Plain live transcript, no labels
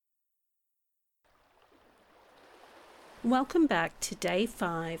Welcome back to day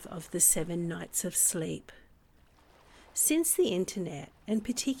 5 of the 7 Nights of Sleep. Since the internet, and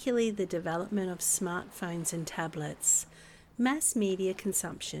particularly the development of smartphones and tablets, mass media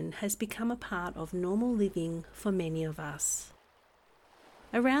consumption has become a part of normal living for many of us.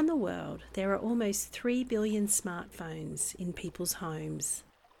 Around the world, there are almost 3 billion smartphones in people's homes.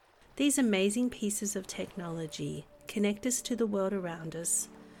 These amazing pieces of technology connect us to the world around us,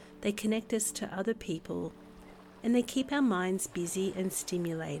 they connect us to other people, and they keep our minds busy and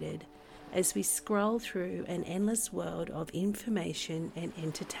stimulated as we scroll through an endless world of information and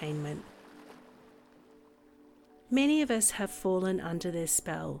entertainment. Many of us have fallen under their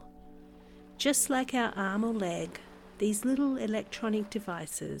spell. Just like our arm or leg, these little electronic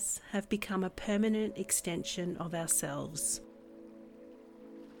devices have become a permanent extension of ourselves.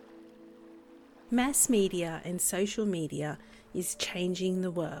 Mass media and social media is changing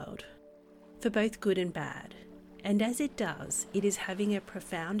the world, for both good and bad. And as it does, it is having a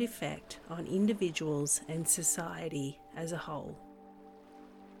profound effect on individuals and society as a whole.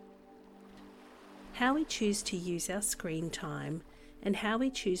 How we choose to use our screen time and how we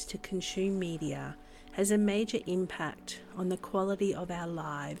choose to consume media has a major impact on the quality of our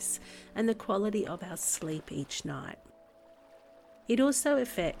lives and the quality of our sleep each night. It also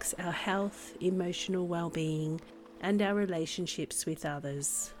affects our health, emotional well-being, and our relationships with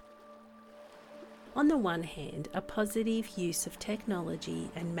others. On the one hand, a positive use of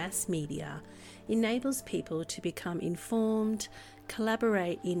technology and mass media enables people to become informed,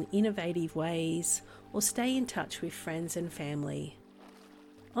 collaborate in innovative ways, or stay in touch with friends and family.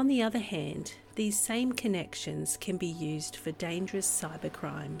 On the other hand, these same connections can be used for dangerous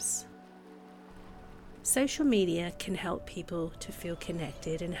cybercrimes. Social media can help people to feel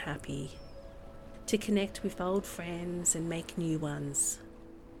connected and happy, to connect with old friends and make new ones.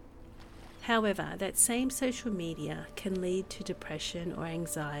 However, that same social media can lead to depression or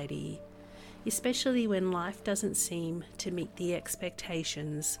anxiety, especially when life doesn't seem to meet the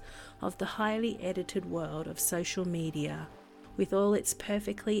expectations of the highly edited world of social media, with all its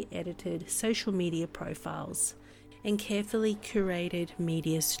perfectly edited social media profiles and carefully curated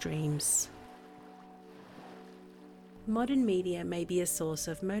media streams. Modern media may be a source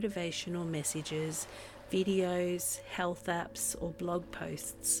of motivational messages, videos, health apps, or blog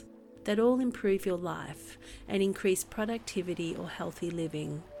posts that all improve your life and increase productivity or healthy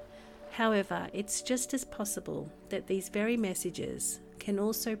living. However, it's just as possible that these very messages can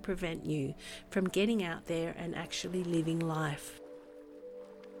also prevent you from getting out there and actually living life.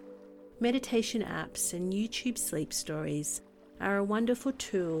 Meditation apps and YouTube sleep stories are a wonderful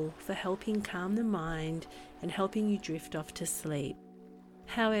tool for helping calm the mind and helping you drift off to sleep.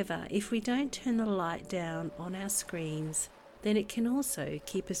 However, if we don't turn the light down on our screens, then it can also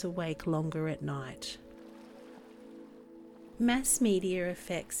keep us awake longer at night. Mass media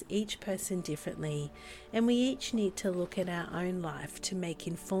affects each person differently, and we each need to look at our own life to make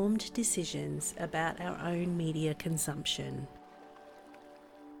informed decisions about our own media consumption.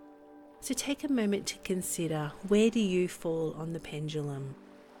 So take a moment to consider, where do you fall on the pendulum?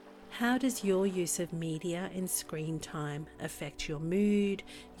 How does your use of media and screen time affect your mood,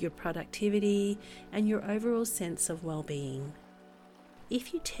 your productivity, and your overall sense of well-being?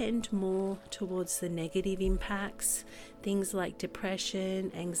 If you tend more towards the negative impacts, things like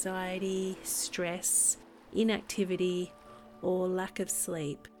depression, anxiety, stress, inactivity, or lack of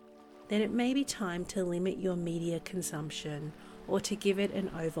sleep, then it may be time to limit your media consumption or to give it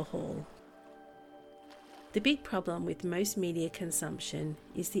an overhaul. The big problem with most media consumption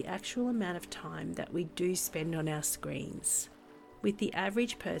is the actual amount of time that we do spend on our screens, with the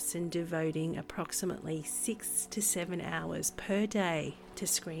average person devoting approximately 6 to 7 hours per day to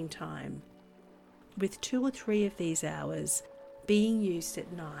screen time, with 2 or 3 of these hours being used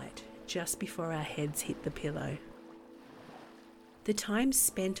at night just before our heads hit the pillow. The time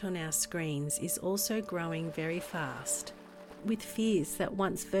spent on our screens is also growing very fast, with fears that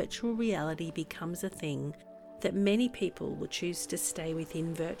once virtual reality becomes a thing, that many people will choose to stay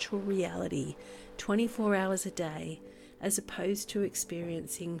within virtual reality 24 hours a day as opposed to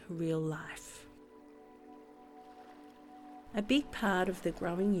experiencing real life. A big part of the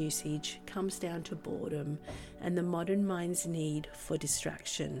growing usage comes down to boredom and the modern mind's need for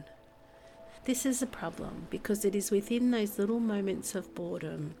distraction. This is a problem because it is within those little moments of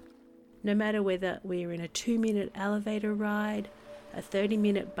boredom, no matter whether we're in a 2-minute elevator ride, a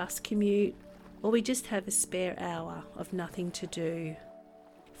 30-minute bus commute, or we just have a spare hour of nothing to do.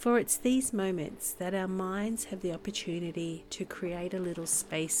 For it's these moments that our minds have the opportunity to create a little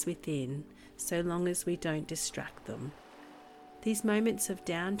space within, so long as we don't distract them. These moments of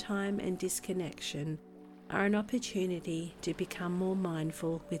downtime and disconnection are an opportunity to become more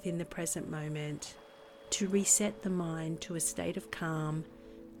mindful within the present moment, to reset the mind to a state of calm,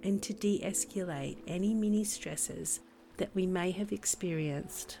 and to de-escalate any mini stresses that we may have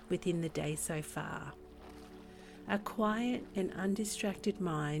experienced within the day so far. A quiet and undistracted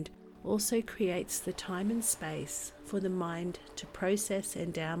mind also creates the time and space for the mind to process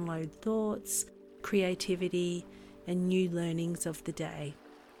and download thoughts, creativity, and new learnings of the day.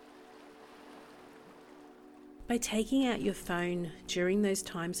 By taking out your phone during those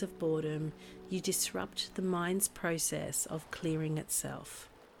times of boredom, you disrupt the mind's process of clearing itself.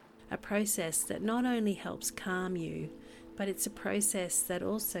 A process that not only helps calm you, but it's a process that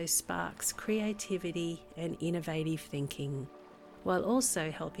also sparks creativity and innovative thinking, while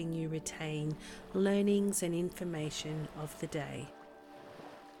also helping you retain learnings and information of the day.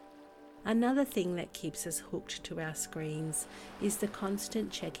 Another thing that keeps us hooked to our screens is the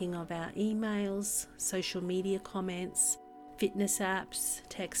constant checking of our emails, social media comments, fitness apps,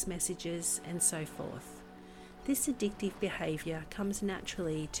 text messages, and so forth. This addictive behaviour comes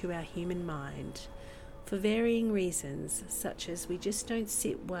naturally to our human mind for varying reasons, such as we just don't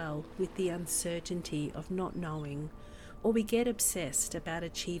sit well with the uncertainty of not knowing, or we get obsessed about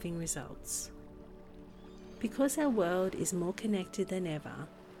achieving results. Because our world is more connected than ever,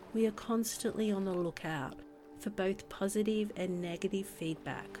 we are constantly on the lookout for both positive and negative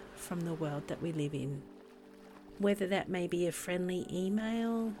feedback from the world that we live in. Whether that may be a friendly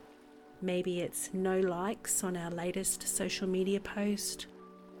email, maybe it's no likes on our latest social media post,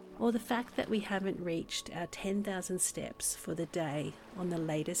 or the fact that we haven't reached our 10,000 steps for the day on the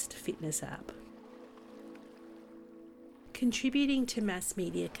latest fitness app. Contributing to mass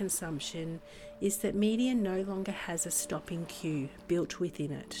media consumption is that media no longer has a stopping cue built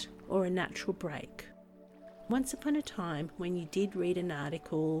within it, or a natural break. Once upon a time, when you did read an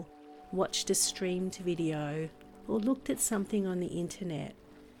article, watched a streamed video, or looked at something on the internet,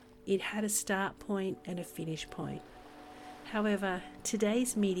 it had a start point and a finish point. However,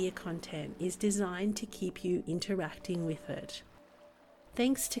 today's media content is designed to keep you interacting with it.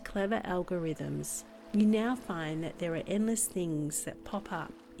 Thanks to clever algorithms, you now find that there are endless things that pop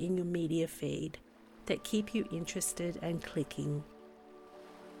up in your media feed that keep you interested and clicking.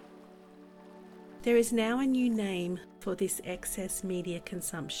 There is now a new name for this excess media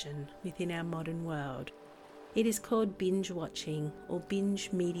consumption within our modern world. It is called binge watching or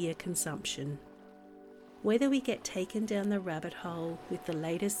binge media consumption. Whether we get taken down the rabbit hole with the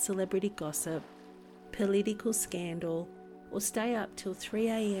latest celebrity gossip, political scandal, or stay up till 3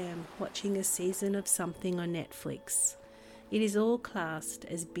 a.m. watching a season of something on Netflix, it is all classed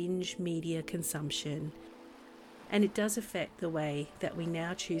as binge media consumption, and it does affect the way that we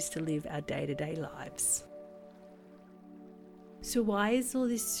now choose to live our day-to-day lives. So why is all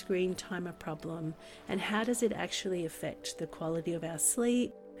this screen time a problem, and how does it actually affect the quality of our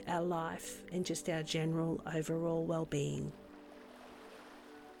sleep, our life, and just our general overall well-being?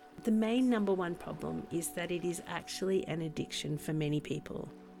 The main number one problem is that it is actually an addiction for many people.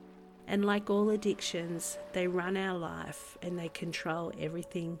 And like all addictions, they run our life and they control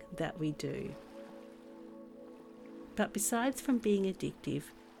everything that we do. But besides from being addictive,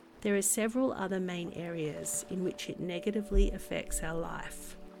 there are several other main areas in which it negatively affects our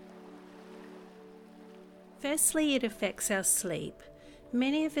life. Firstly, it affects our sleep.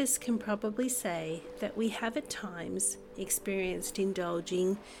 Many of us can probably say that we have at times experienced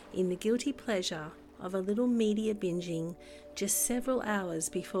indulging in the guilty pleasure of a little media binging just several hours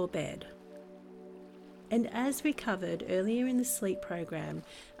before bed. And as we covered earlier in the sleep program,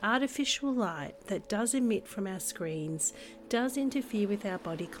 artificial light that does emit from our screens does interfere with our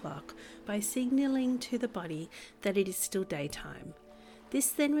body clock by signalling to the body that it is still daytime. This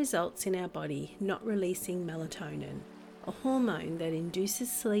then results in our body not releasing melatonin, a hormone that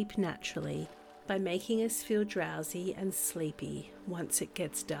induces sleep naturally by making us feel drowsy and sleepy once it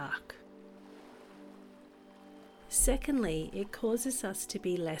gets dark. Secondly, it causes us to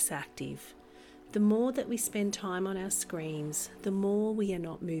be less active. The more that we spend time on our screens, the more we are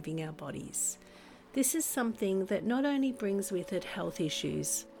not moving our bodies. This is something that not only brings with it health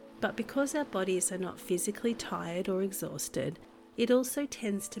issues, but because our bodies are not physically tired or exhausted, it also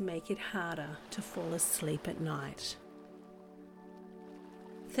tends to make it harder to fall asleep at night.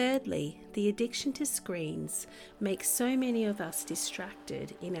 Thirdly, the addiction to screens makes so many of us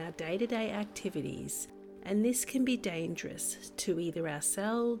distracted in our day-to-day activities, and this can be dangerous to either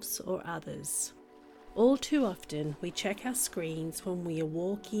ourselves or others. All too often, we check our screens when we are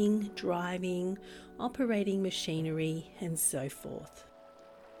walking, driving, operating machinery, and so forth.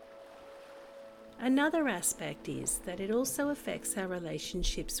 Another aspect is that it also affects our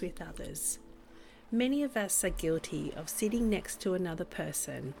relationships with others. Many of us are guilty of sitting next to another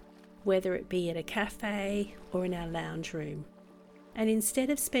person, whether it be at a cafe or in our lounge room. And instead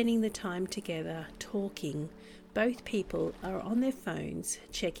of spending the time together talking, both people are on their phones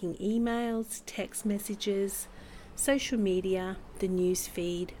checking emails, text messages, social media, the news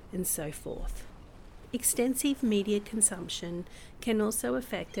feed, and so forth. Extensive media consumption can also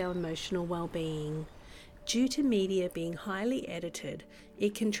affect our emotional well-being. Due to media being highly edited,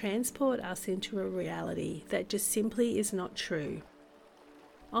 it can transport us into a reality that just simply is not true,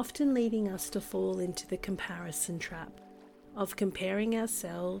 often leading us to fall into the comparison trap of comparing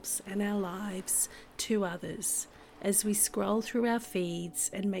ourselves and our lives to others as we scroll through our feeds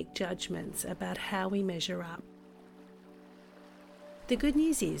and make judgments about how we measure up. The good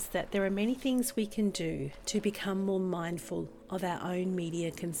news is that there are many things we can do to become more mindful of our own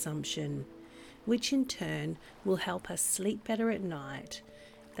media consumption, which in turn will help us sleep better at night.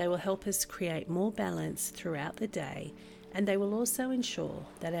 They will help us create more balance throughout the day, and they will also ensure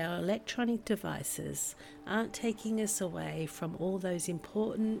that our electronic devices aren't taking us away from all those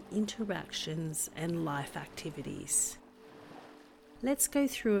important interactions and life activities. Let's go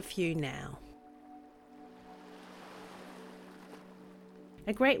through a few now.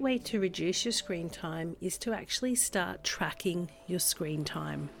 A great way to reduce your screen time is to actually start tracking your screen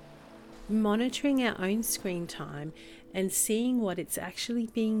time. Monitoring our own screen time and seeing what it's actually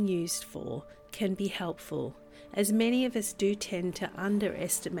being used for can be helpful, as many of us do tend to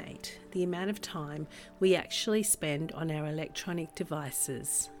underestimate the amount of time we actually spend on our electronic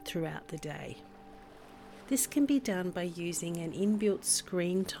devices throughout the day. This can be done by using an inbuilt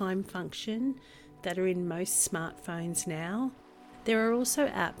screen time function that are in most smartphones now. There are also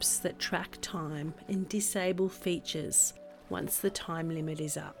apps that track time and disable features once the time limit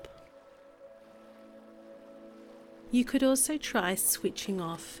is up. You could also try switching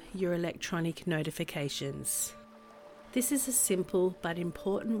off your electronic notifications. This is a simple but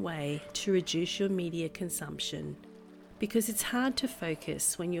important way to reduce your media consumption, because it's hard to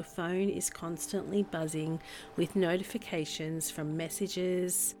focus when your phone is constantly buzzing with notifications from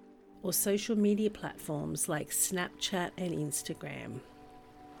messages or social media platforms like Snapchat and Instagram.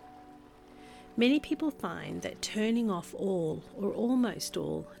 Many people find that turning off all or almost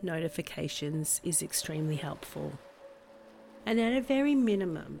all notifications is extremely helpful. And at a very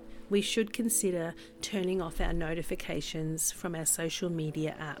minimum, we should consider turning off our notifications from our social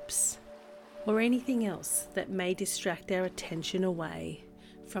media apps or anything else that may distract our attention away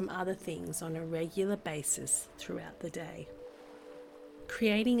from other things on a regular basis throughout the day.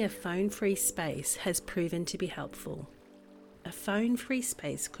 Creating a phone-free space has proven to be helpful. A phone-free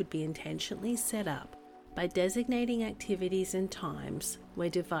space could be intentionally set up by designating activities and times where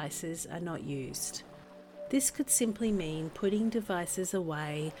devices are not used. This could simply mean putting devices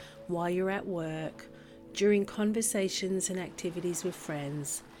away while you're at work, during conversations and activities with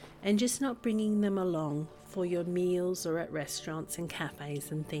friends, and just not bringing them along for your meals or at restaurants and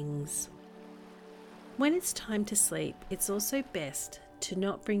cafes and things. When it's time to sleep, it's also best to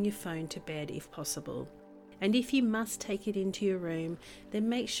not bring your phone to bed if possible. And if you must take it into your room, then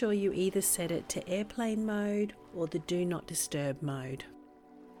make sure you either set it to airplane mode or the do not disturb mode.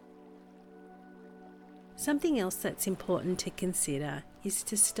 Something else that's important to consider is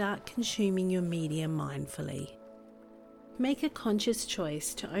to start consuming your media mindfully. Make a conscious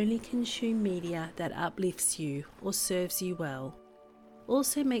choice to only consume media that uplifts you or serves you well.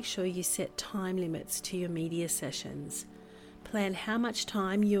 Also make sure you set time limits to your media sessions. Plan how much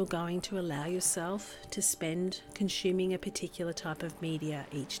time you're going to allow yourself to spend consuming a particular type of media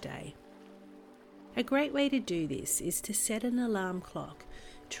each day. A great way to do this is to set an alarm clock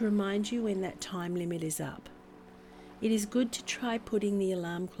to remind you when that time limit is up. It is good to try putting the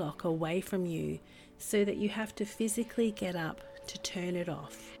alarm clock away from you so that you have to physically get up to turn it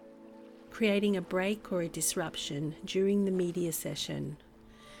off, creating a break or a disruption during the media session,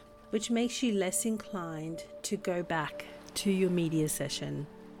 which makes you less inclined to go back to your media session.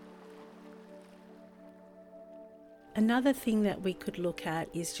 Another thing that we could look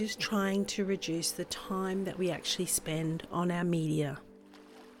at is just trying to reduce the time that we actually spend on our media.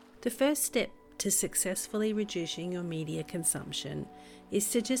 The first step to successfully reducing your media consumption is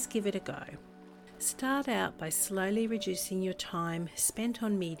to just give it a go. Start out by slowly reducing your time spent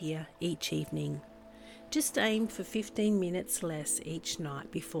on media each evening. Just aim for 15 minutes less each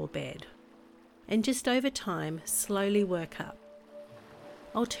night before bed. And just over time, slowly work up.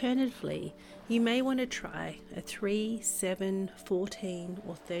 Alternatively, you may want to try a 3, 7, 14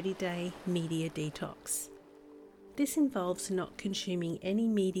 or 30-day media detox. This involves not consuming any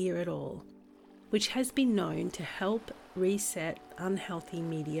media at all, which has been known to help reset unhealthy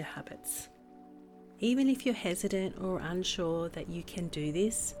media habits. Even if you're hesitant or unsure that you can do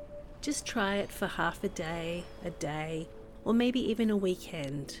this, just try it for half a day, or maybe even a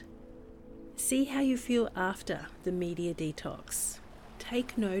weekend. See how you feel after the media detox.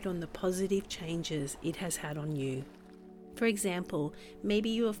 Take note on the positive changes it has had on you. For example, maybe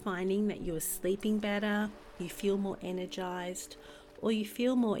you are finding that you are sleeping better, you feel more energized, or you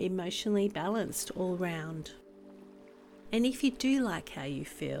feel more emotionally balanced all round. And if you do like how you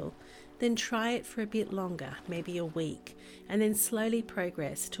feel, then try it for a bit longer, maybe a week, and then slowly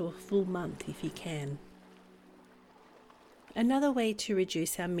progress to a full month if you can. Another way to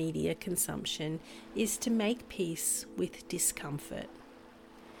reduce our media consumption is to make peace with discomfort.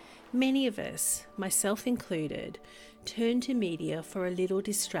 Many of us, myself included, turn to media for a little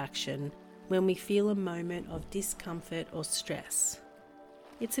distraction when we feel a moment of discomfort or stress.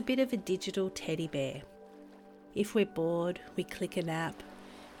 It's a bit of a digital teddy bear. If we're bored, we click an app.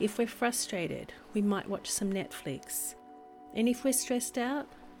 If we're frustrated, we might watch some Netflix. And if we're stressed out,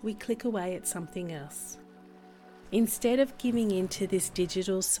 we click away at something else. Instead of giving in to this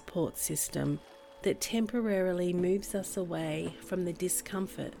digital support system that temporarily moves us away from the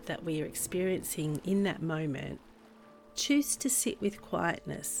discomfort that we are experiencing in that moment, choose to sit with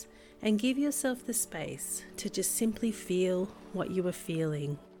quietness and give yourself the space to just simply feel what you are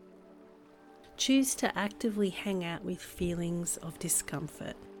feeling. Choose to actively hang out with feelings of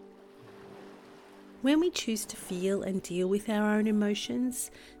discomfort. When we choose to feel and deal with our own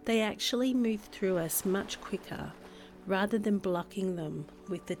emotions, they actually move through us much quicker rather than blocking them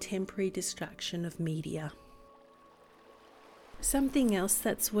with the temporary distraction of media. Something else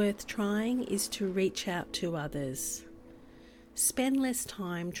that's worth trying is to reach out to others. Spend less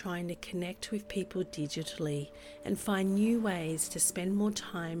time trying to connect with people digitally and find new ways to spend more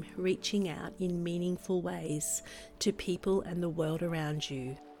time reaching out in meaningful ways to people and the world around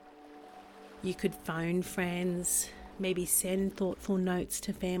you. You could phone friends, maybe send thoughtful notes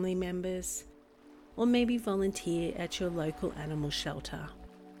to family members, or maybe volunteer at your local animal shelter.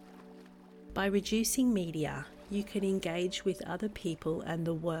 By reducing media, you can engage with other people and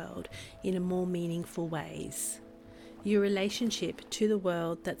the world in a more meaningful ways. Your relationship to the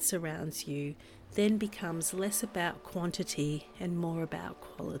world that surrounds you then becomes less about quantity and more about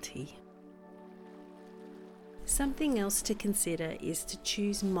quality. Something else to consider is to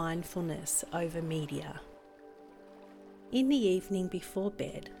choose mindfulness over media. In the evening before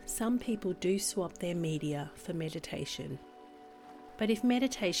bed, some people do swap their media for meditation. But if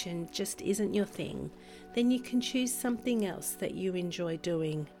meditation just isn't your thing, then you can choose something else that you enjoy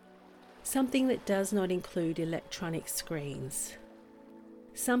doing. Something that does not include electronic screens.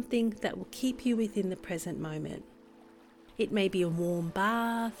 Something that will keep you within the present moment. It may be a warm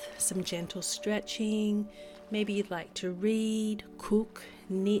bath, some gentle stretching, maybe you'd like to read, cook,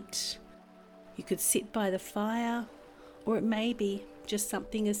 knit. You could sit by the fire, or it may be just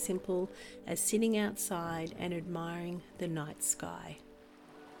something as simple as sitting outside and admiring the night sky.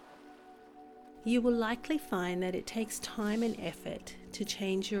 You will likely find that it takes time and effort to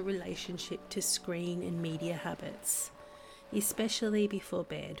change your relationship to screen and media habits, especially before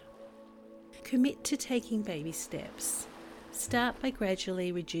bed. Commit to taking baby steps. Start by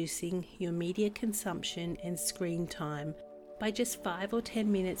gradually reducing your media consumption and screen time by just 5 or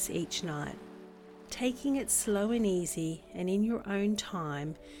 10 minutes each night. Taking it slow and easy and in your own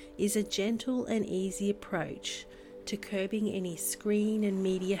time is a gentle and easy approach to curbing any screen and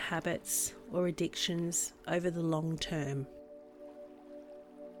media habits or addictions over the long term.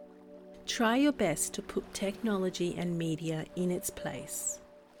 Try your best to put technology and media in its place.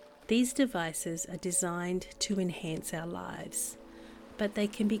 These devices are designed to enhance our lives, but they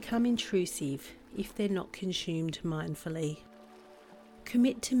can become intrusive if they're not consumed mindfully.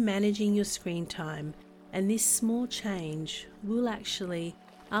 Commit to managing your screen time, and this small change will actually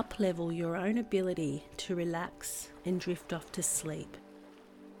up-level your own ability to relax and drift off to sleep.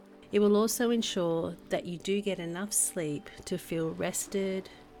 It will also ensure that you do get enough sleep to feel rested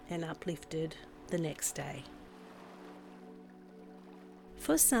and uplifted the next day.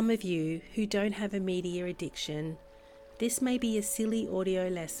 For some of you who don't have a media addiction, this may be a silly audio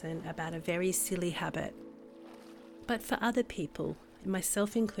lesson about a very silly habit. But for other people,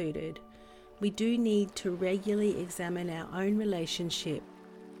 myself included, we do need to regularly examine our own relationship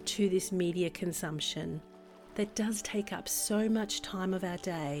to this media consumption that does take up so much time of our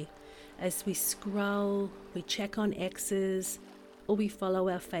day as we scroll, we check on exes, or we follow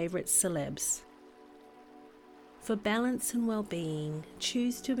our favourite celebs. For balance and well-being,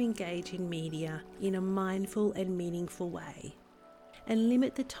 choose to engage in media in a mindful and meaningful way, and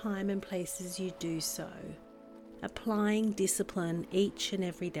limit the time and places you do so, applying discipline each and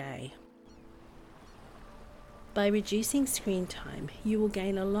every day. By reducing screen time, you will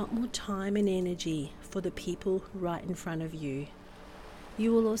gain a lot more time and energy for the people right in front of you.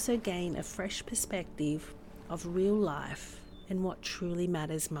 You will also gain a fresh perspective of real life and what truly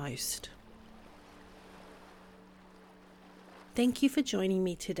matters most. Thank you for joining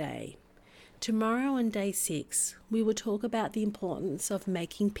me today. Tomorrow on day 6, we will talk about the importance of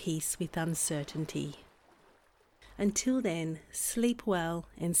making peace with uncertainty. Until then, sleep well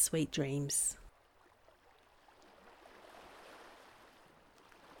and sweet dreams.